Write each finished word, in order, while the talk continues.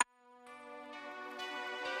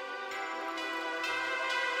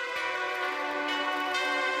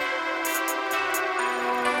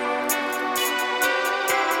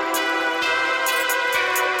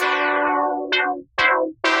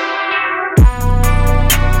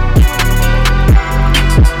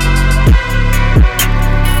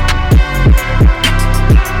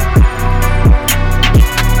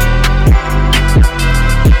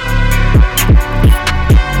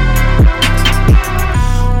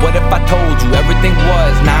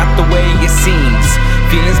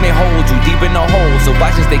Feelings may hold you deep in a hole, so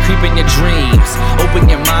watch as they creep in your dreams.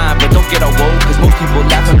 Open your mind, but don't get awoke, cause most people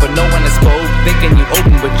laughing but no one has spoke. Thinking you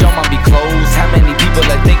open but your mind be closed. How many people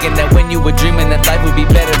are thinking that when you were dreaming that life would be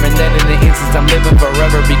better, and then in an instant I'm living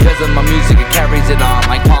forever because of my music, it carries it on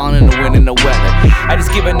like pollen in the wind and the weather. I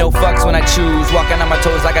just give it no fucks when I choose, walking on my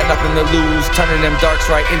toes, I got nothing to lose, turning them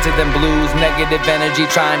darks right into them blues. Negative energy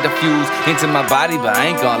trying to fuse into my body, but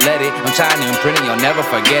I ain't gonna let it. I'm trying to imprint it, you'll never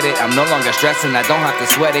forget it. I'm no longer stressing, I don't have to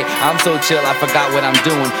sweat it. I'm so chill, I forgot what I'm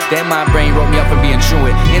doing. Then my brain wrote me up for being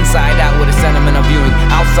truant. Inside out with a sentimental viewing,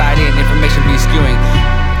 outside in, information be skewing.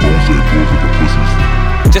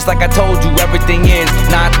 Just like I told you, everything is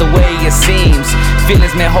not the way it seems.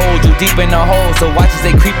 Feelings may hold you deep in a hole, so watch as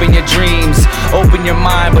they creep in your dreams. Open your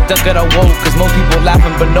mind, but don't get awoke, cause most people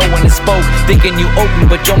laughing but no one has spoke. Thinking you open,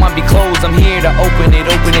 but your mind be closed. I'm here to open it,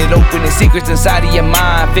 open it, open it. Secrets inside of your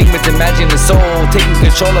mind, figments imagine the soul, taking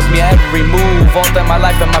control of me every move. All through my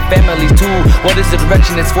life and my family's too. What is the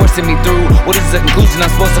direction it's forcing me through? What is the conclusion I'm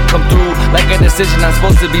supposed to come through? Like a decision I'm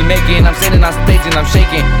supposed to be making. I'm sitting on stage and I'm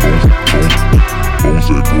shaking. Don't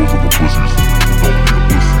say pulls of the pussies. Don't be a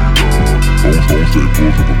pussy, dog. Don't say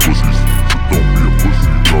pulls of the pussies.